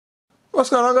What's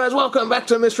going on, guys? Welcome back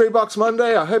to Mystery Box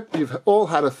Monday. I hope you've all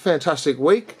had a fantastic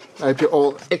week. I hope you're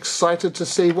all excited to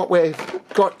see what we've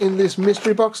got in this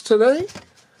mystery box today.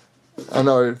 I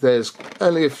know there's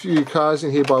only a few cars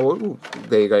in here ooh,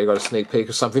 there you go, you got a sneak peek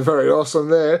of something very awesome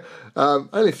there.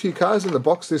 Only a few cars in the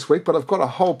box this week, but I've got a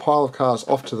whole pile of cars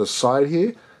off to the side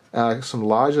here. Some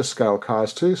larger scale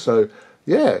cars too, so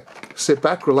yeah, sit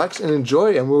back, relax and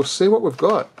enjoy, and we'll see what we've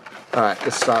got. Alright,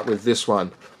 let's start with this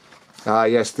one.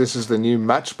 Yes, this is the new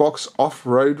Matchbox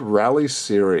Off-Road Rally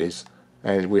Series.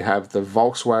 And we have the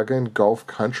Volkswagen Golf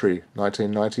Country,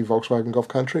 1990 Volkswagen Golf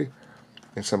Country.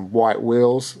 And some white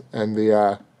wheels and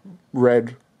the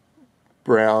red,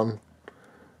 brown,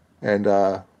 and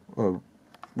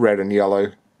red and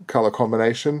yellow colour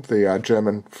combination, the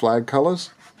German flag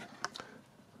colours.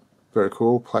 Very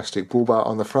cool, plastic bull bar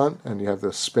on the front, and you have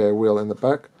the spare wheel in the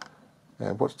back.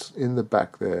 And what's in the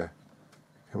back there?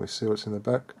 Can we see what's in the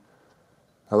back?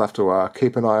 I'll have to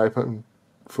keep an eye open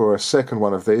for a second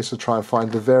one of these to try and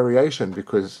find the variation,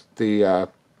 because the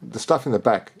stuff in the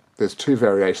back, there's two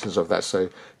variations of that, so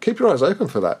keep your eyes open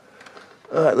for that.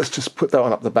 Alright, let's just put that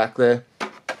one up the back there.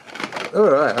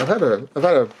 Alright, I've had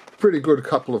a pretty good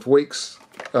couple of weeks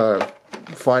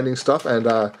finding stuff,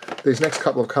 and these next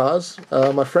couple of cars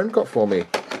my friend got for me.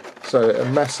 So a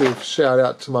massive shout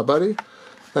out to my buddy.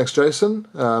 Thanks, Jason.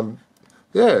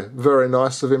 Yeah, very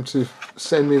nice of him to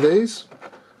send me these.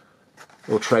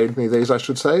 Or trade me these, I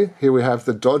should say. Here we have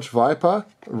the Dodge Viper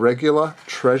Regular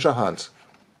Treasure Hunt.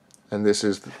 And this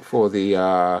is for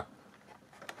the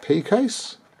P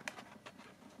case?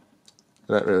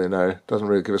 I don't really know. Doesn't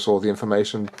really give us all the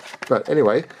information. But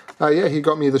anyway, yeah, he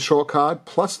got me the short card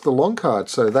plus the long card.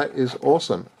 So that is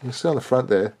awesome. You see on the front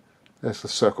there, there's the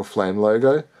Circle Flame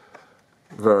logo.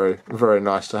 Very, very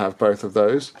nice to have both of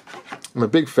those. I'm a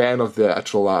big fan of the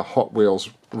actual Hot Wheels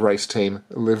race team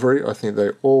livery. I think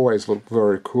they always look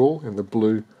very cool in the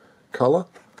blue colour.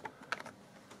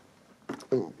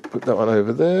 Put that one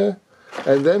over there.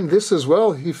 And then this as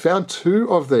well, he found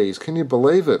two of these. Can you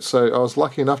believe it? So I was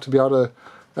lucky enough to be able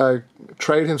to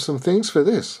trade him some things for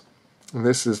this. And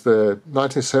this is the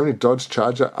 1970 Dodge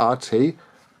Charger RT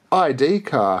ID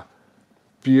car.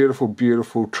 Beautiful,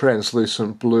 beautiful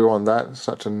translucent blue on that.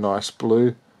 Such a nice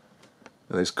blue.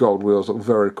 And these gold wheels look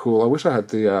very cool. I wish I had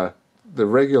the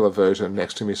regular version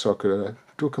next to me so I could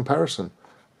do a comparison.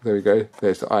 There we go.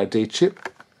 There's the ID chip.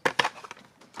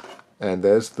 And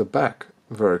there's the back.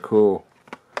 Very cool.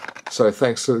 So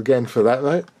thanks again for that,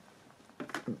 mate.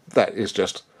 That is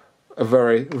just a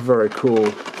very, very cool,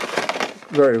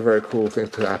 very, very cool thing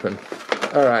to happen.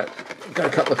 Alright, got a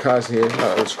couple of cars here.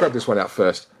 Let's grab this one out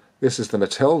first. This is the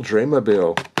Mattel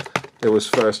Dreamobile. It was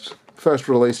first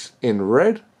released in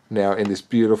red, now in this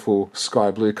beautiful sky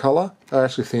blue colour. I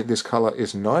actually think this colour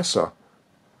is nicer.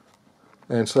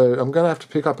 And so I'm going to have to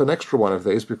pick up an extra one of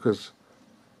these because,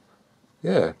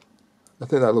 yeah, I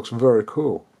think that looks very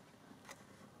cool.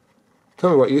 Tell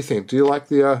me what you think. Do you like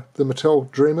the Mattel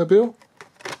Dreamobile?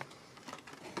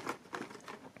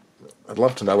 I'd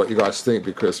love to know what you guys think,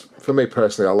 because for me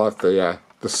personally, I love the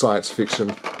science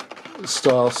fiction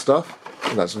style stuff,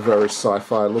 and that's very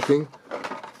sci-fi looking.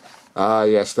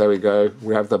 Yes, there we go.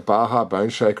 We have the Baja Bone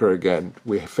Shaker again.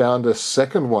 We found a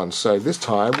second one, so this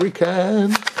time we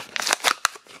can.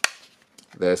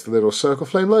 There's the little Circle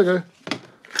Flame logo.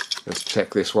 Let's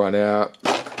check this one out.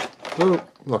 Ooh,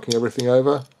 knocking everything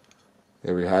over.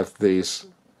 Here we have these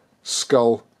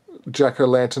skull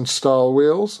jack-o'-lantern style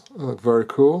wheels. They look very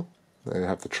cool. They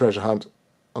have the treasure hunt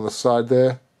on the side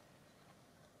there.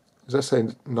 Does that say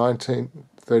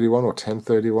 1931 or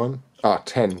 1031?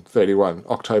 1031,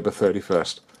 October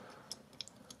 31st.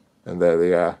 And there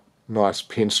the nice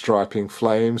pinstriping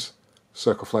flames,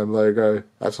 Circle Flame logo.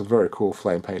 That's a very cool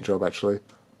flame paint job, actually.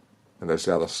 And there's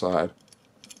the other side.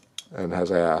 And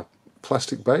has a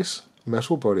plastic base,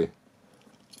 metal body.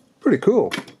 Pretty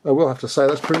cool. I will have to say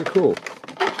that's pretty cool.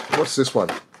 What's this one?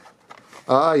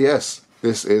 Yes.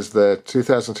 This is the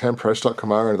 2010 Pro Stock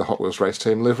Camaro in the Hot Wheels Race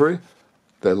Team livery.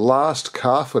 The last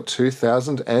car for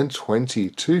 2020.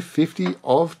 250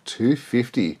 of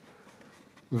 250.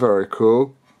 Very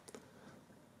cool.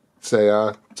 It's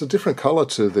a different colour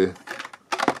to the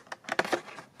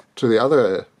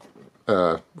other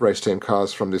race team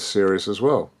cars from this series as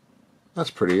well. That's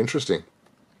pretty interesting.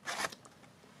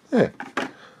 Yeah.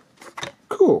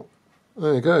 Cool.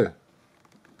 There you go.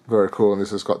 Very cool. And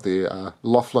this has got the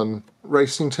Laughlin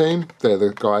racing team. They're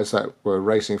the guys that were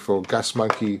racing for Gas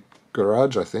Monkey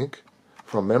Garage, I think,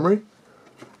 from memory.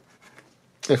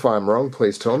 If I'm wrong,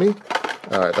 please tell me.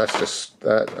 Alright, that's just...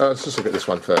 let's just look at this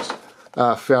one first.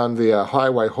 Found the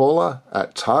Highway Hauler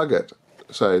at Target.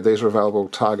 So these are available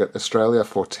Target Australia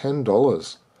for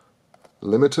 $10.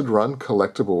 Limited run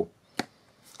collectible.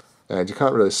 And you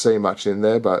can't really see much in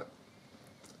there, but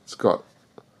it's got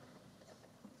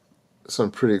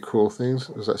some pretty cool things.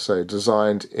 As I say,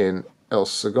 designed in El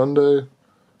Segundo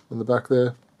on the back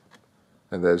there.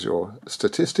 And there's your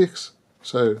statistics.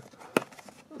 So,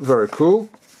 very cool.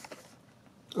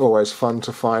 Always fun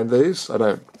to find these. I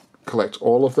don't collect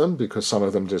all of them because some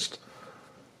of them just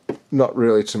not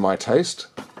really to my taste.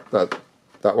 But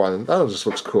that one just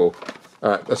looks cool.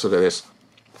 Alright, let's look at this.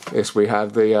 Yes, we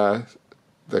have the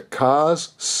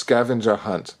Cars Scavenger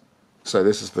Hunt. So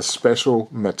this is the special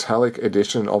metallic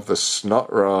edition of the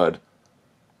Snot Rod.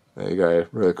 There you go,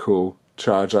 really cool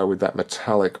Charger with that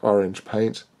metallic orange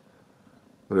paint.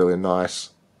 Really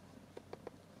nice.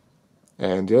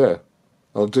 And yeah,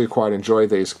 I do quite enjoy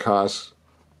these cars.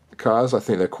 I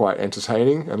think they're quite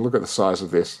entertaining. And look at the size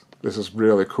of this. This is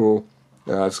really cool.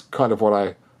 It's kind of what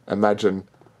I imagine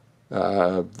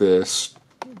the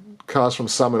cars from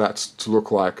Summer Nuts to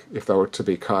look like if they were to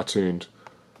be cartooned.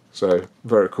 So,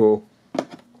 very cool.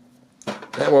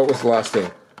 And what was the last thing?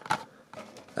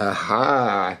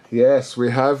 Aha! Yes,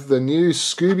 we have the new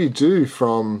Scooby-Doo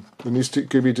from the new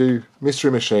Scooby-Doo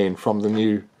Mystery Machine from the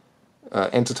new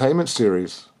entertainment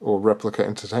series, or replica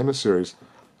entertainment series.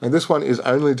 And this one is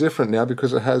only different now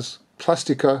because it has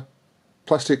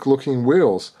plastic-looking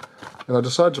wheels. And I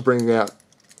decided to bring out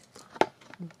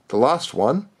the last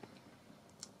one.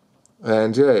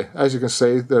 And yeah, as you can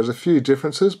see, there's a few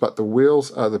differences, but the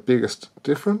wheels are the biggest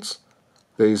difference.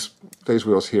 These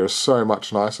wheels here are so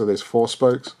much nicer. There's 4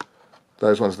 spokes.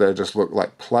 Those ones there just look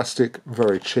like plastic,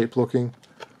 very cheap looking.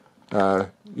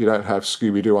 You don't have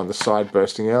Scooby-Doo on the side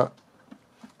bursting out.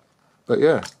 But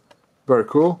yeah, very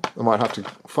cool. I might have to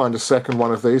find a second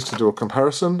one of these to do a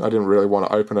comparison. I didn't really want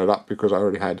to open it up because I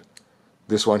already had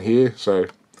this one here. So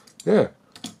yeah,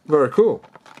 very cool.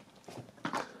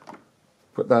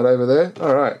 Put that over there.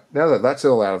 Alright, now that that's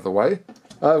all out of the way,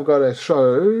 I've got to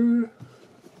show...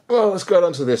 Well, let's go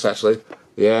on to this actually.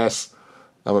 Yes,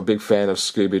 I'm a big fan of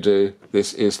Scooby-Doo.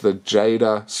 This is the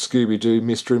Jada Scooby-Doo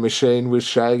Mystery Machine with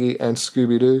Shaggy and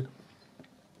Scooby-Doo.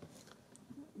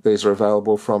 These are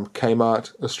available from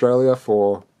Kmart Australia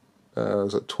for,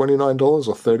 was it $29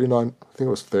 or $39? I think it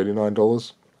was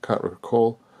 $39. Can't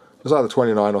recall. It was either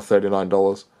 $29 or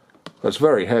 $39. But it's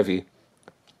very heavy.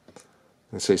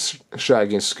 You can see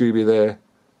Shaggy and Scooby there,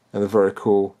 and the very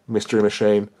cool Mystery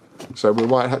Machine. So we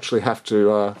might actually have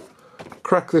to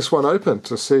crack this one open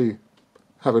to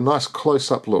have a nice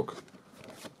close-up look.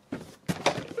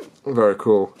 Very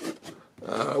cool.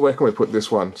 Where can we put this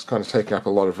one? It's kind of taking up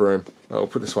a lot of room. I'll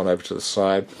put this one over to the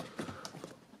side.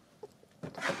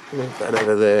 Move that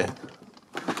over there.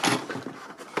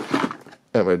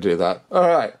 And we'll do that.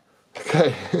 Alright.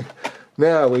 Okay.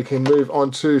 Now we can move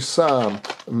on to some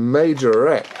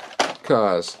majorette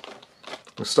cars.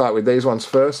 We'll start with these ones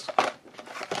first.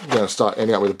 I'm going to start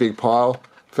ending up with a big pile.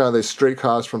 Found these street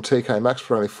cars from TK Maxx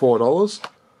for only $4.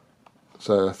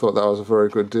 So I thought that was a very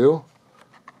good deal.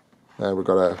 And we've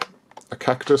got a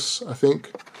cactus, I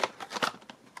think.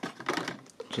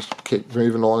 Just keep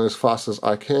moving along as fast as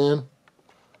I can.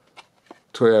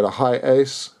 Toyota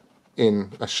Hi-Ace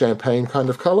in a champagne kind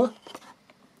of colour.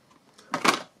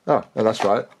 Oh, and that's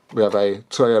right. We have a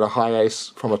Toyota Hi-Ace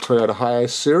from a Toyota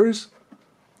Hi-Ace series.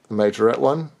 The majorette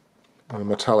one. In a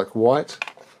metallic white.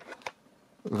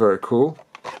 Very cool.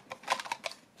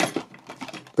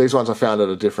 These ones I found at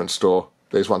a different store.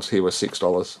 These ones here were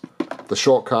 $6. The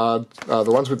short card,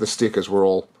 the ones with the stickers were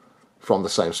all from the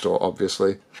same store,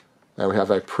 obviously. And we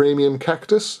have a premium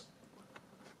cactus.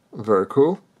 Very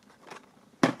cool.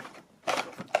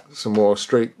 Some more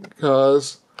street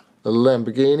cars. A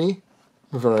Lamborghini.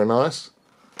 Very nice.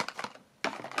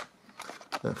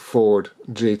 A Ford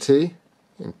GT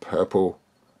in purple.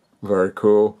 Very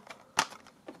cool.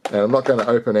 And I'm not going to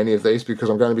open any of these because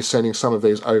I'm going to be sending some of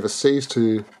these overseas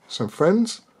to some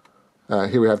friends.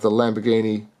 Here we have the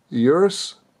Lamborghini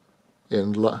Urus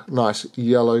in nice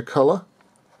yellow colour.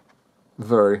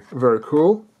 Very, very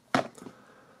cool. And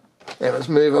let's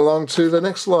move along to the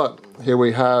next lot. Here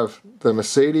we have the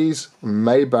Mercedes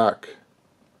Maybach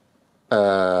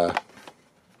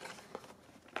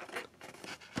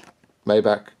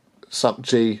Maybach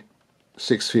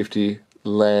G650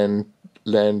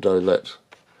 Landaulet.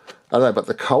 I don't know, but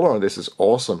the colour on this is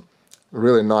awesome.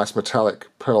 Really nice metallic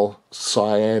pearl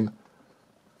cyan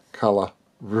colour.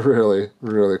 Really,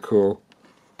 really cool.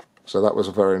 So that was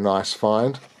a very nice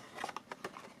find.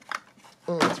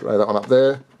 Let's throw that one up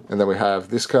there. And then we have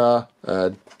this car,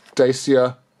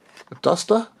 Dacia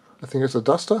Duster. I think it's a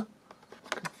Duster.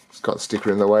 It's got the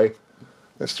sticker in the way.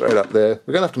 That's straight up there.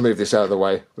 We're going to have to move this out of the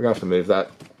way. We're going to have to move that.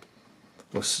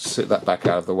 We'll sit that back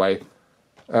out of the way.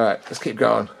 Alright, let's keep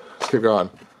going. Let's keep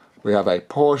going. We have a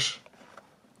Porsche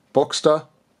Boxster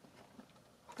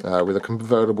with a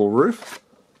convertible roof.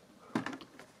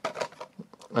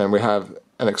 And we have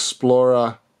an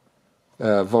Explorer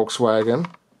Volkswagen.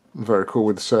 Very cool,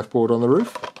 with the surfboard on the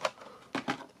roof.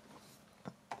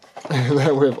 And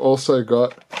then we've also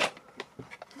got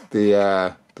the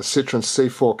Citroen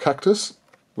C4 Cactus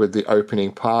with the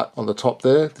opening part on the top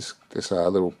there. This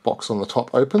little box on the top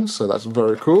opens, so that's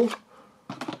very cool.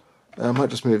 I might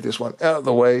just move this one out of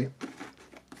the way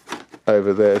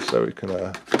over there so we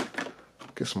can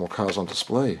get some more cars on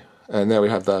display. And now we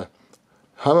have the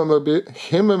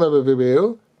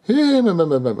Himmobile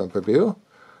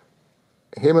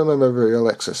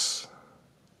Lexus.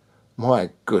 My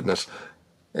goodness.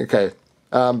 Okay,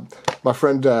 my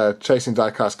friend Chasing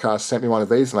Diecast Cars sent me one of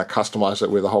these, and I customized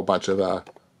it with a whole bunch of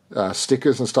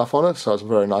stickers and stuff on it, so it's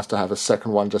very nice to have a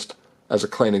second one just as a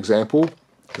clean example,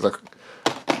 because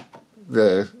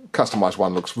the customized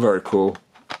one looks very cool.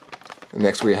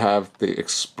 Next we have the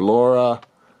Explorer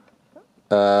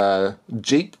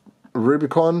Jeep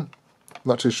Rubicon,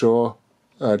 not too sure,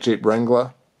 Jeep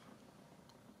Wrangler,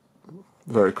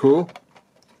 very cool.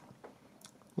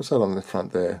 What's that on the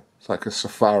front there? It's like a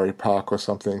safari park or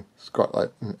something. It's got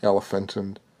like an elephant,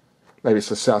 and maybe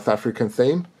it's a South African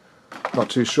theme. Not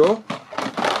too sure.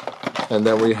 And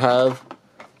then we have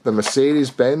the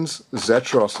Mercedes-Benz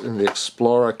Zetros in the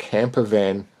Explorer camper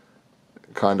van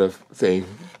kind of thing.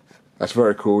 That's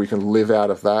very cool. You can live out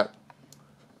of that.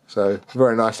 So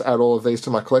very nice to add all of these to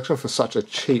my collection for such a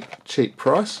cheap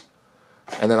price.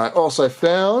 And then I also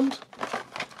found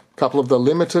a couple of the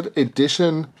limited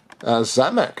edition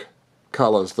Zamac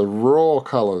colours, the raw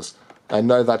colours. I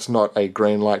know that's not a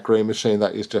green light green machine,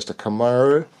 that is just a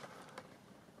Camaro.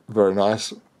 Very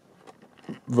nice,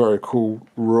 very cool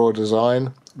raw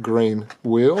design, green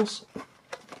wheels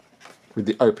with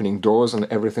the opening doors and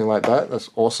everything like that. That's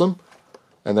awesome.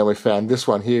 And then we found this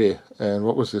one here, and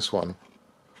what was this one?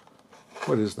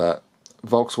 What is that?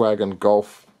 Volkswagen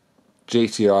Golf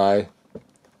GTI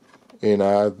in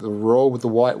the raw with the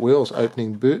white wheels,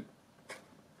 opening boot.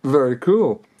 Very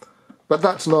cool. But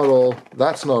that's not all.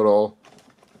 That's not all.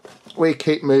 We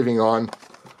keep moving on.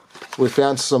 We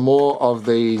found some more of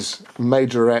these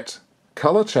majorette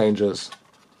colour changes.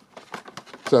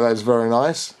 So that's very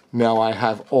nice. Now I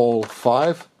have all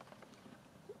 5.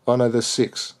 Oh no, there's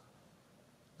 6.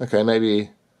 Okay, maybe...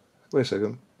 Wait a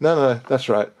second. No, that's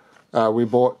right. We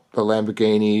bought the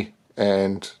Lamborghini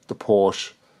and the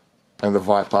Porsche and the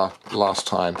Viper last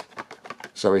time.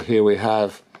 So here we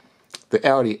have the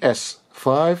Audi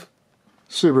S5,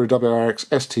 Subaru WRX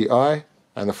STI,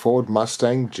 and the Ford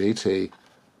Mustang GT.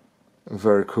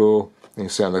 Very cool. You can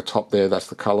see on the top there, that's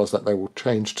the colours that they will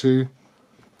change to,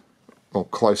 or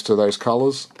close to those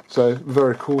colours. So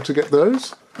very cool to get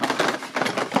those.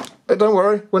 But don't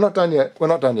worry, we're not done yet. We're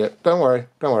not done yet. Don't worry,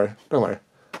 don't worry, don't worry.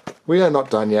 We are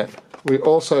not done yet. We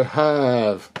also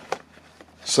have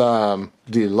some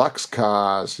deluxe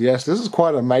cars. Yes, this is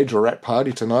quite a majorette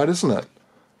party tonight, isn't it?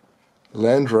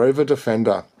 Land Rover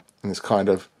Defender in this kind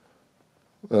of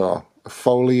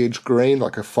foliage green,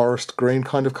 like a forest green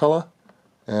kind of colour.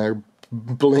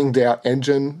 Blinged out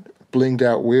engine, blinged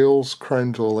out wheels,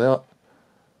 chromed all out,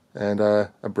 and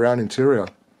a brown interior.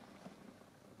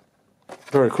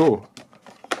 Very cool.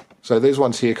 So these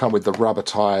ones here come with the rubber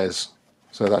tyres,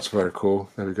 so that's very cool.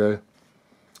 There we go.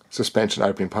 Suspension,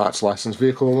 opening parts, licensed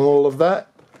vehicle, and all of that.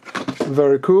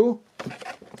 Very cool.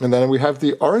 And then we have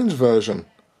the orange version,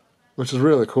 which is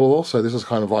really cool also. This is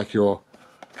kind of like your,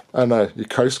 I don't know, your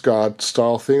Coast Guard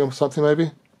style thing or something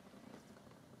maybe.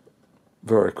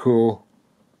 Very cool.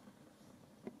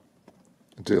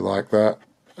 I do like that.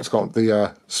 It's got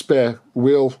the spare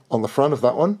wheel on the front of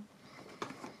that one,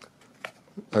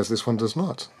 as this one does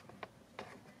not.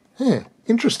 Yeah,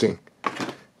 interesting.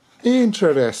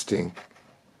 Interesting.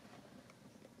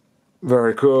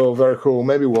 Very cool, very cool.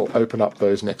 Maybe we'll open up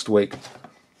those next week.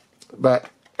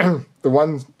 But the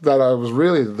one that I was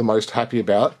really the most happy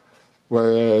about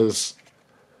was,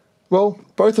 well,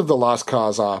 both of the last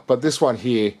cars are, but this one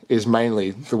here is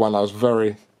mainly the one I was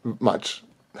very much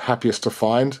happiest to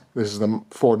find. This is the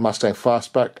Ford Mustang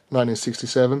Fastback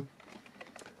 1967.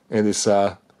 And this,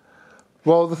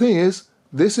 well, the thing is,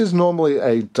 this is normally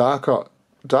a darker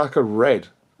red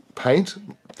paint.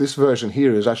 This version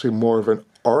here is actually more of an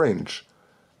orange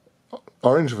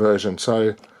version.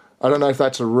 So I don't know if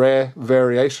that's a rare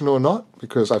variation or not,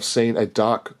 because I've seen a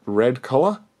dark red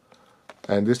colour,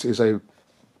 and this is a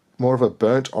more of a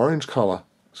burnt orange colour.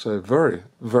 So very,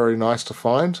 very nice to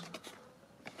find.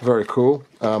 very cool.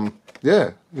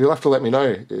 Yeah, you'll have to let me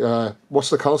know. What's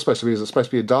the colour supposed to be? Is it supposed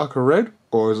to be a darker red,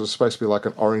 or is it supposed to be like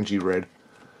an orangey red?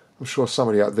 I'm sure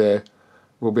somebody out there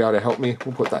will be able to help me.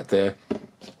 We'll put that there.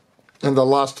 And the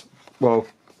last, well,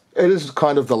 it is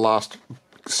kind of the last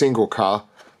single car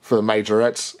for the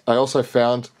majorettes. I also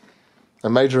found a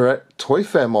majorette Toy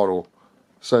Fair model.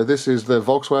 So this is the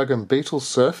Volkswagen Beetle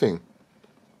Surfing.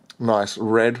 Nice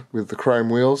red with the chrome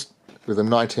wheels, with a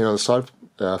 19 on the side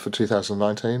for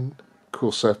 2019.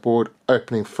 Cool surfboard,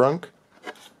 opening frunk.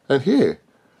 And here,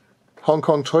 Hong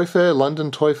Kong Toy Fair,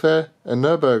 London Toy Fair, and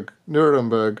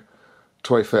Nuremberg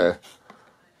Toy Fair.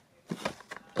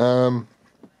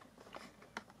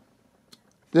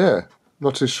 Yeah,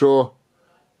 not too sure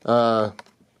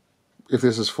if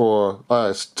this is for...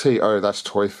 it's TO, that's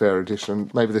Toy Fair edition.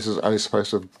 Maybe this is only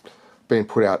supposed to have been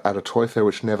put out at a Toy Fair,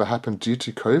 which never happened due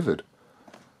to COVID.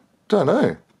 Don't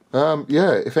know.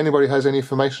 Yeah, if anybody has any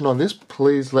information on this,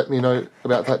 please let me know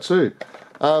about that too.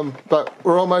 But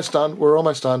we're almost done. We're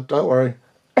almost done. Don't worry.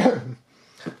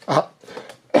 Oh,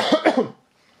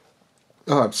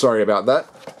 I'm sorry about that.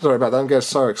 Sorry about that. I'm getting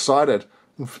so excited.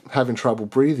 I'm having trouble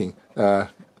breathing. Here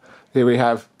we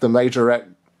have the majorette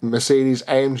Mercedes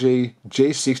AMG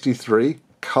G63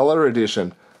 Colour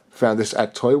Edition. Found this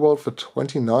at Toy World for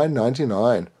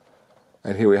 $29.99.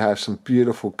 And here we have some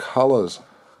beautiful colours.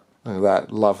 Look at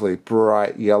that lovely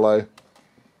bright yellow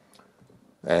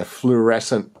and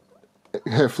fluorescent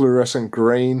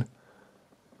green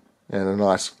and a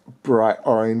nice bright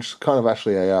orange, kind of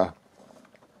actually a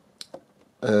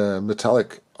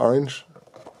metallic orange.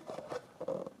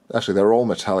 Actually, they're all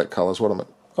metallic colours. What am I?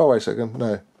 Oh, wait a second.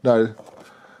 No.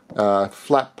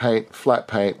 Flat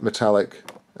paint, metallic,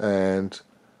 and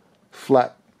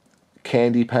flat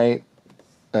candy paint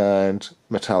and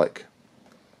metallic.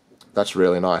 That's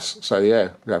really nice. So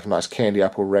yeah, we have a nice candy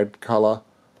apple red colour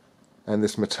and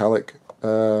this metallic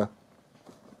purpley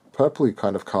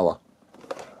kind of colour.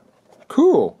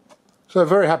 Cool. So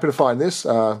very happy to find this.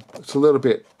 It's a little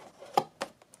bit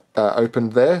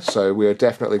opened there, so we're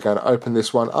definitely going to open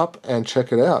this one up and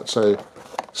check it out. So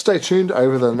stay tuned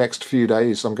over the next few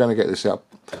days. I'm going to get this out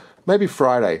maybe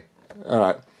Friday.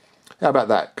 Alright, how about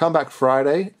that? Come back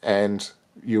Friday and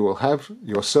you will have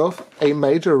yourself a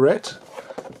majorette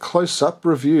close-up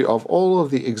review of all of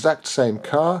the exact same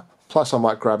car, plus I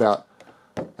might grab out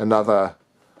another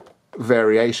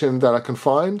variation that I can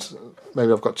find.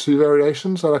 Maybe I've got two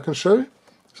variations that I can show.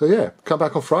 So yeah, come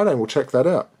back on Friday and we'll check that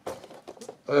out.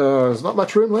 There's not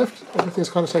much room left. Everything's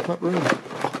kind of taken up room.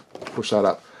 Push that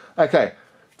up. Okay,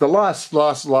 the last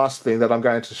thing that I'm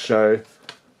going to show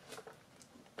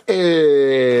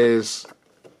is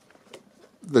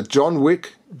the John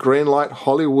Wick Greenlight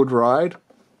Hollywood Ride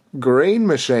Green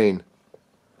Machine.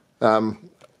 I'm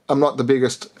not the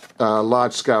biggest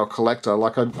large-scale collector.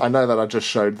 Like I know that I just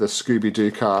showed the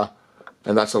Scooby-Doo car,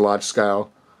 and that's a large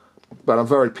scale. But I'm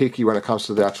very picky when it comes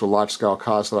to the actual large-scale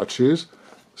cars that I choose.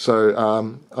 So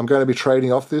I'm going to be trading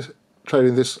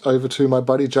this over to my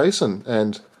buddy Jason,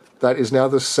 and that is now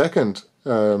the second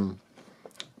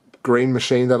green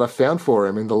machine that I found for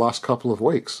him in the last couple of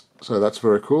weeks. So that's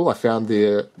very cool. I found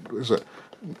the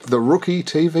Rookie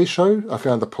TV show. I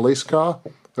found the police car.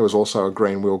 There was also a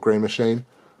green wheel green machine,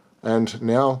 and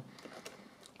now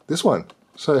this one.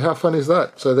 So how fun is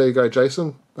that? So there you go,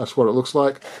 Jason. That's what it looks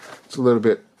like. It's a little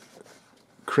bit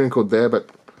crinkled there, but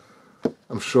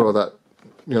I'm sure that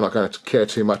you're not going to care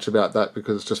too much about that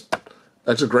because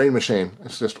it's a green machine.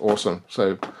 It's just awesome.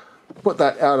 So put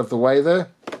that out of the way there.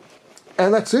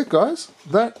 And that's it, guys.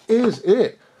 That is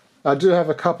it. I do have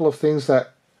a couple of things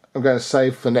that I'm going to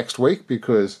save for next week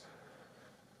because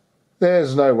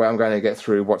there's no way I'm going to get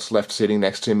through what's left sitting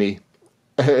next to me.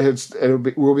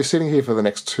 We'll be sitting here for the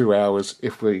next 2 hours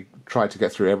if we try to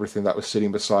get through everything that was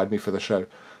sitting beside me for the show.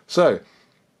 So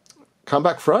come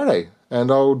back Friday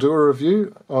and I'll do a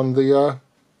review on the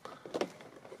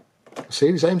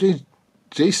Mercedes AMG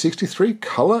G63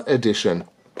 Colour Edition.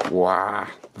 Wow,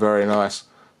 very nice.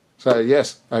 So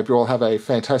yes, I hope you all have a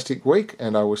fantastic week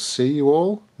and I will see you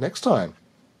all next time.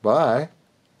 Bye.